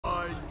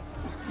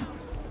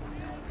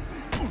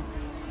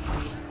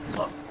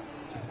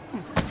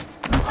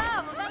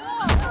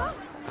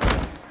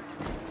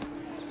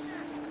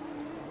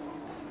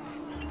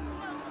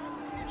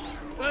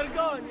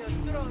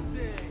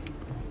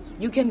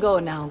You can go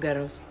now,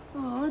 girls.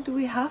 Oh, do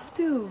we have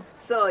to?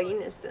 So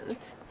innocent.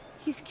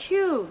 He's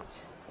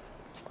cute.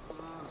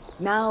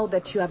 Now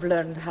that you have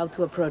learned how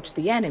to approach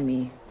the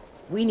enemy,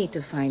 we need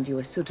to find you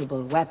a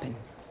suitable weapon.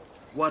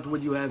 What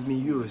would you have me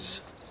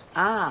use?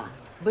 Ah,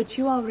 but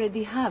you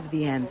already have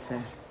the answer.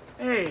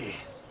 Hey,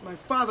 my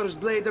father's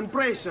blade and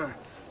bracer.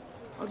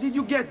 How did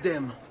you get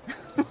them?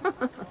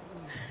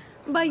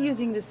 By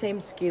using the same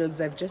skills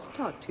I've just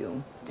taught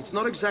you. It's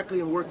not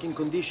exactly in working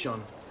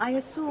condition. I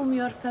assume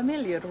you're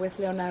familiar with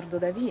Leonardo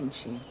da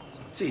Vinci.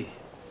 See,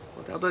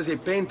 but how does a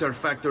painter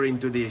factor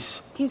into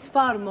this? He's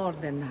far more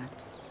than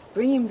that.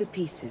 Bring him the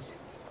pieces.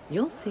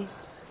 You'll see.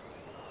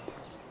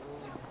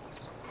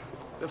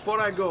 Before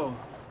I go,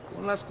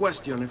 one last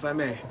question, if I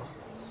may.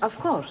 Of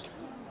course.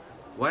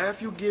 Why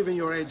have you given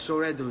your aid so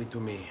readily to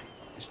me,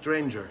 a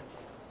stranger?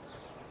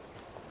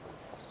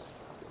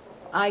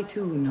 I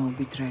too know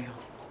betrayal.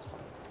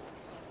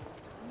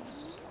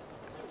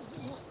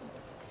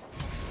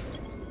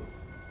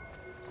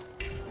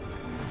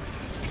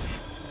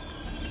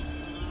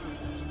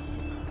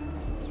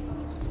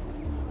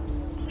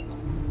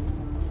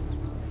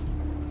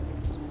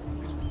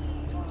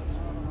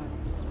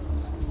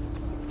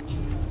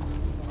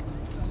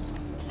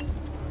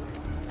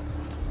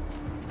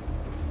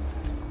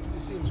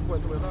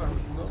 Quite well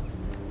armed, no?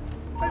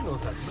 I know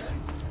that man.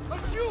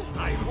 But you!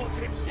 I want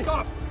him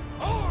stopped!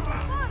 Ora!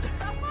 Forza!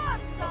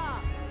 Forza!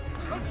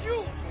 But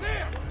you!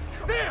 There!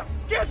 There!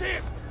 Get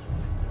him!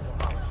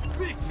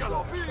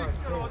 Picchialo,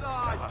 picchialo,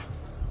 dai!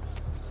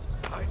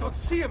 I don't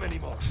see him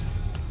anymore.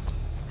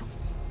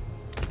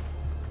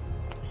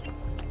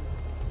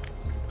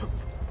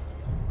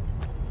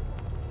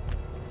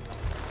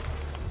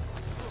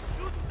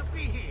 Shouldn't be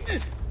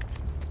here.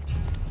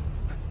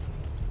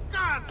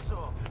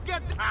 Cazzo!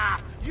 Get...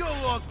 Ah! You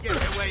won't get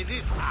away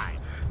this time!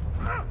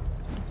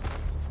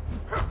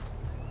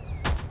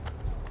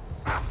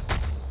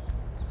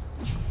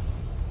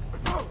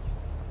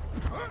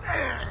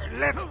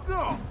 Let's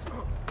go!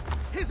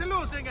 He's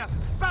losing us!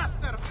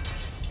 Faster!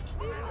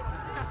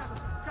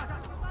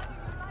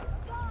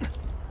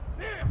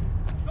 There!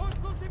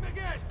 Don't lose him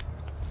again!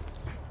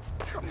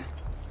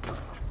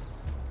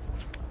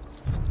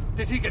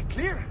 Did he get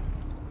clear?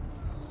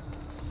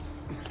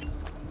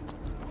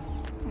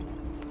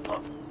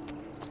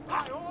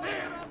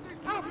 There!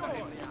 After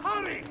him!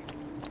 Hurry!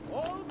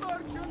 All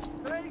merchants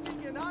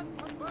trading in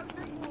Antwerp.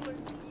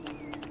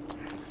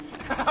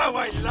 How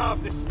I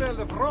love the smell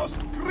of roast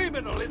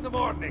criminal in the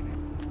morning!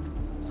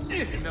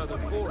 Another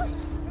four.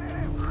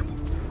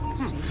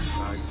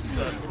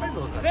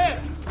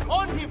 There!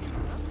 On him!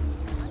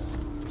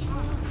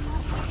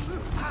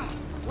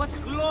 What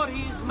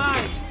glory is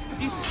mine,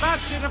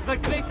 dispatcher of the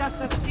great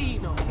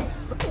assassino!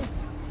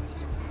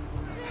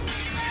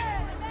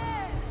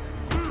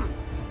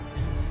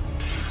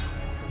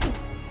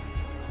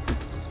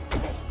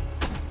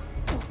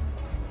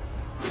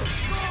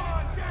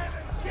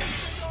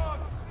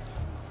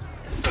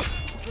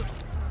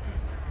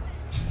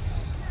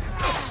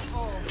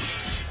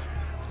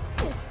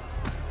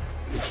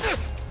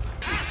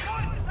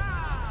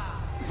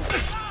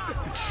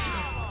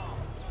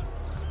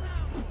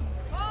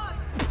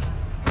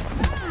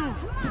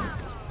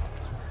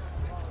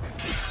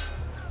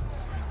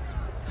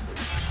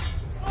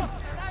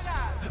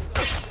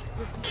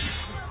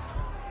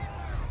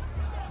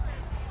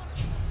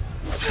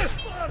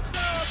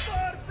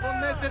 Non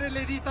mettere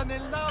le dita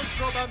nel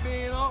naso,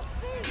 bambino!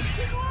 Sì,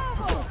 di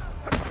nuovo!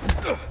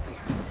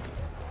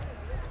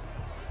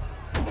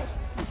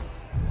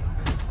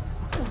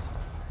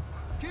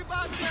 Keep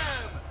on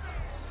them!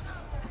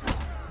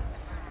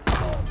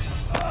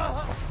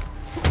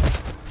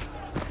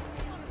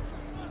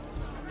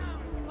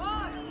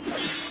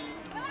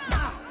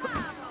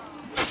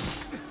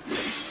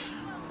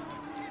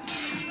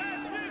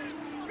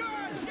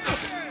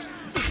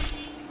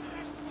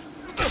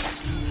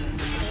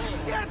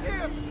 Get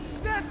him!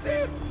 That's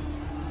it!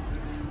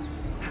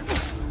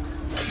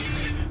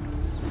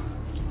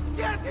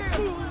 Get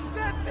him!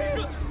 That's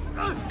it!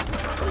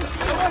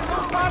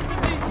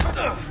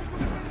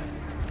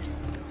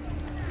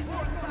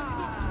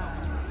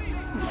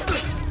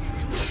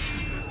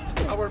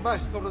 Our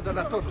maestro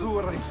della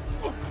tortura is...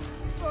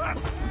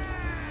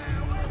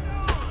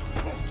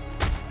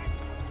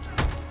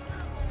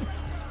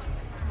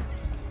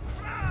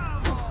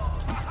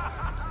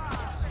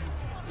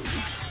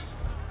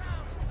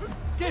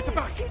 Get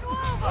back!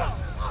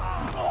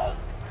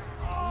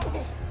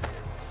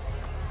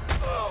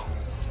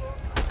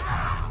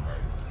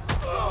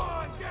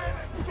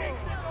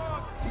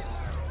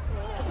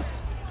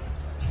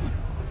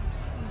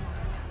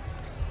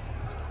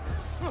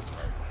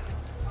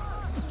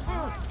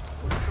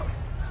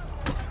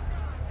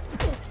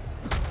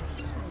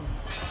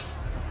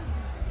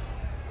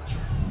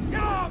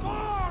 Yeah,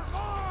 more!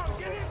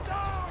 Get him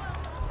down!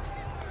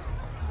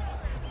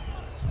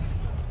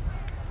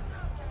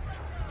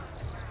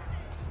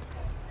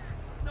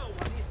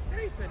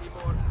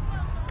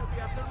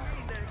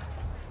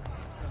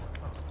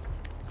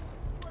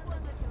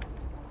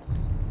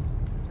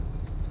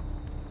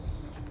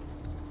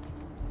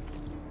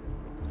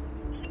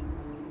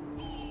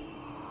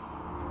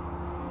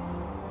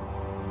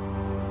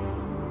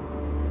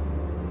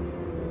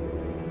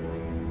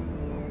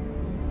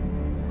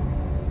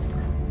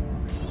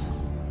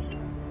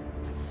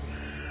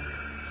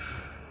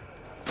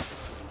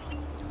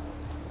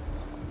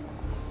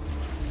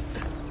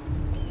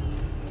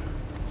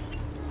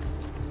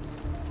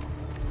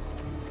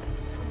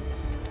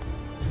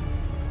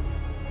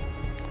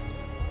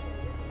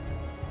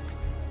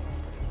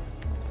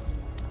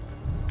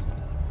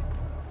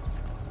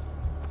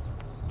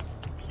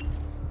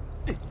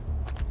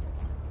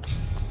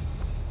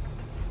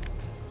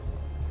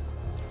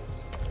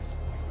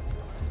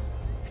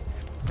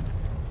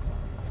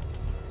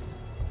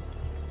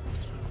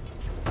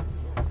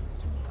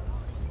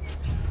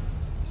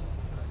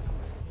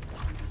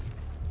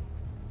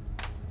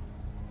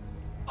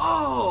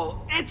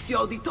 Oh,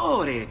 Ezio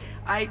Auditore!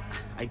 I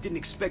didn't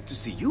expect to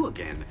see you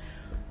again.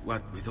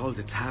 What with all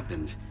that's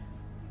happened.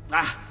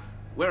 Ah,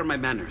 where are my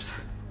manners?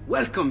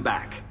 Welcome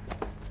back.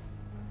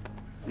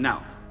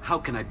 Now, how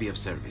can I be of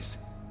service?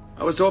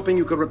 I was hoping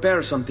you could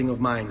repair something of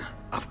mine.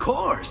 Of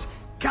course!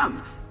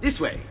 Come, this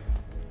way!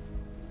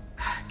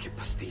 Che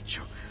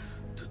pasticcio.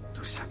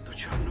 Tutto santo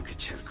giorno che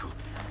cerco.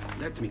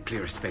 Let me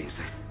clear a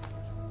space.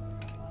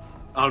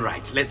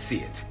 Alright, let's see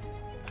it.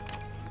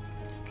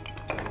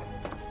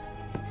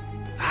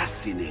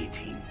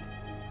 Fascinating.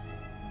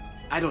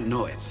 I don't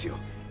know, Ezio.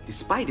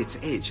 Despite its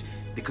age,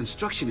 the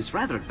construction is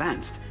rather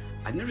advanced.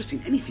 I've never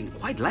seen anything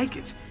quite like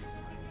it.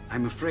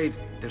 I'm afraid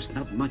there's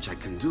not much I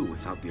can do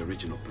without the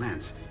original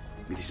plans.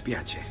 Mi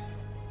dispiace.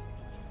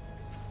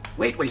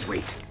 Wait.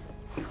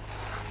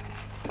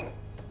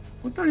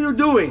 What are you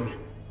doing?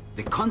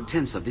 The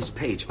contents of this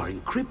page are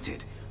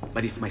encrypted,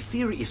 but if my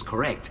theory is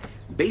correct,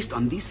 based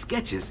on these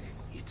sketches,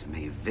 it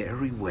may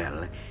very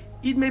well...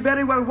 It may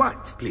very well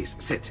what? Please,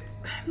 sit.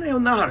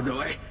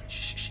 Leonardo,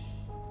 Shh.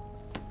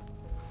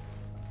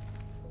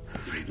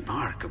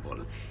 Remarkable.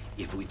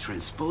 If we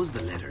transpose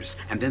the letters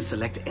and then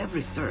select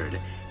every third...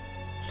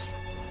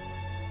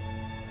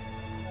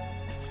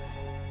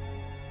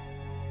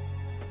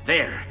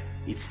 There!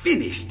 It's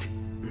finished!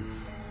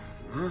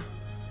 Huh?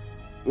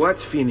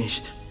 What's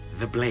finished?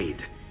 The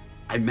blade.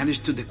 I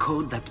managed to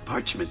decode that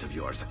parchment of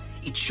yours.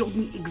 It showed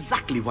me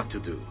exactly what to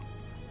do.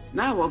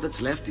 Now all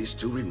that's left is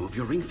to remove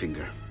your ring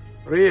finger.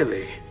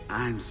 Really?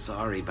 I'm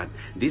sorry, but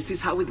this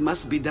is how it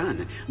must be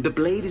done. The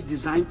blade is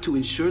designed to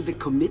ensure the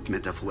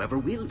commitment of whoever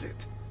wields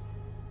it.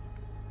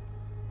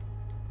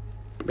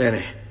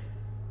 Bene.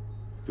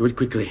 Do it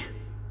quickly.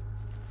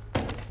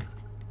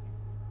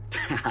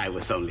 I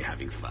was only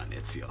having fun,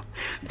 Ezio.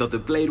 Though the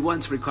blade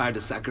once required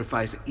a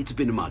sacrifice, it's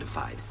been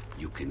modified.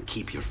 You can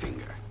keep your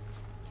finger.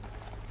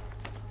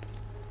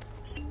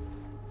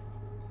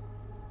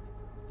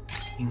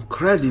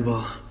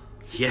 Incredible.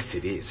 Yes,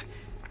 it is.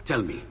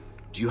 Tell me,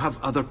 do you have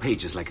other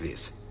pages like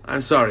this?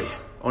 I'm sorry.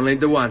 Only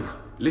the one.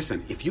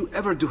 Listen, if you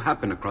ever do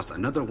happen across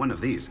another one of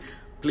these,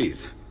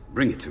 please,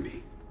 bring it to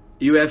me.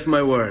 You have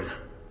my word.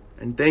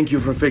 And thank you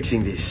for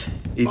fixing this.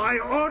 By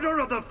order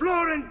of the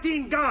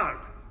Florentine Guard!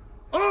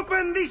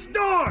 Open this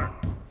door!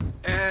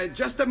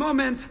 Just a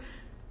moment.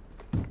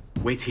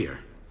 Wait here.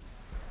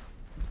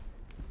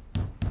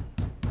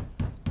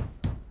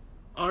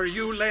 Are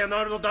you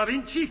Leonardo da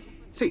Vinci?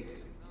 See,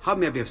 how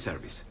may I be of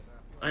service?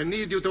 I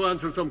need you to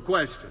answer some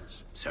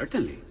questions.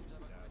 Certainly.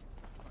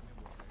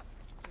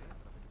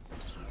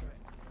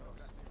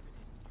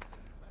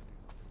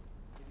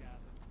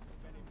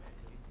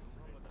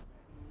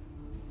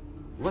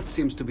 What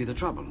seems to be the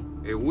trouble?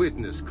 A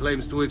witness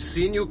claims to have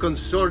seen you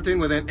consorting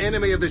with an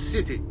enemy of the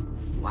city.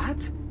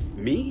 What?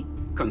 Me?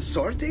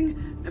 Consorting?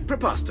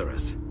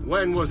 Preposterous.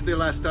 When was the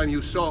last time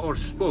you saw or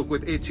spoke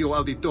with Ezio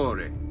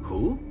Auditore?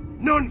 Who?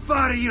 Non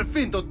fare il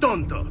finto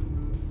tonto!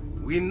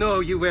 We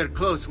know you were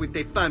close with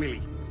the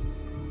family.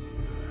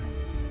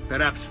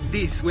 Perhaps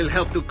this will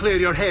help to clear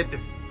your head.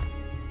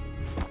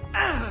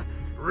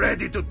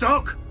 Ready to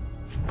talk?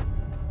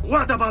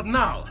 What about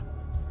now?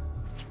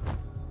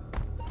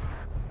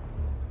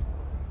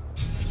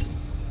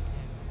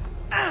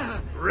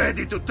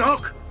 Ready to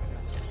talk?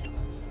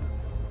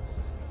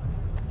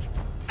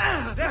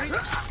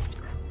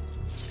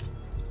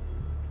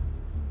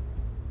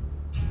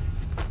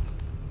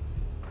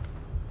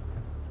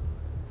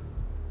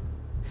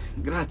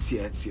 Grazie,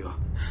 Ezio.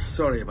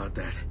 Sorry about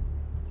that.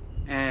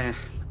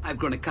 I've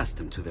grown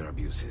accustomed to their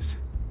abuses.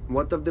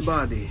 What of the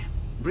body?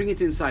 Bring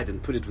it inside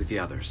and put it with the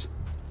others.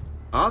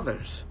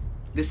 Others?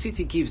 The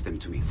city gives them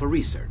to me for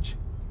research.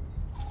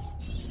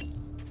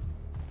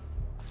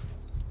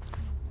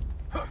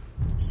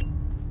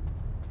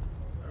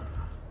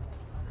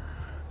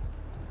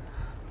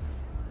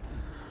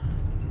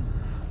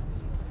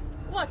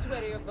 Watch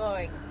where you're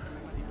going.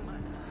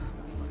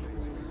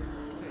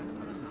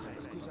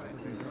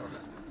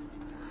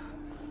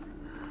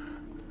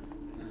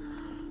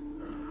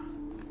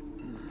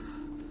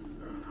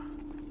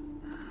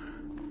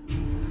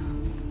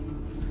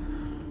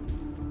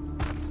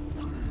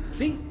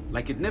 See?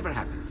 Like it never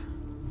happened.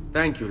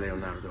 Thank you,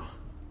 Leonardo.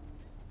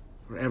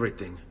 For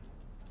everything.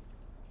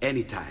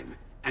 Anytime.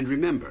 And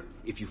remember,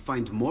 if you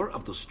find more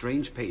of those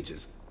strange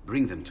pages,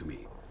 bring them to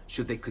me.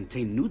 Should they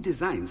contain new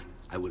designs,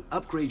 I will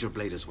upgrade your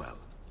blade as well.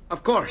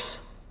 Of course.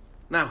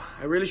 Now,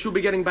 I really should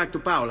be getting back to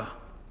Paola.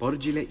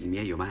 Porgile I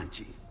miei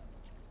omaggi.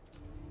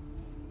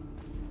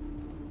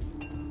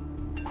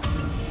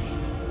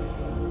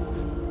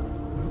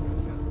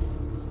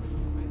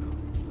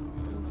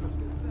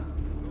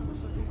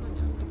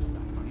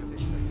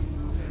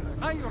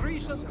 My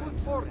recent good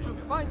fortune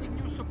finding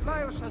new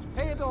suppliers has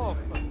paid off,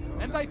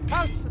 and I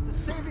pass the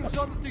savings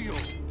on to you.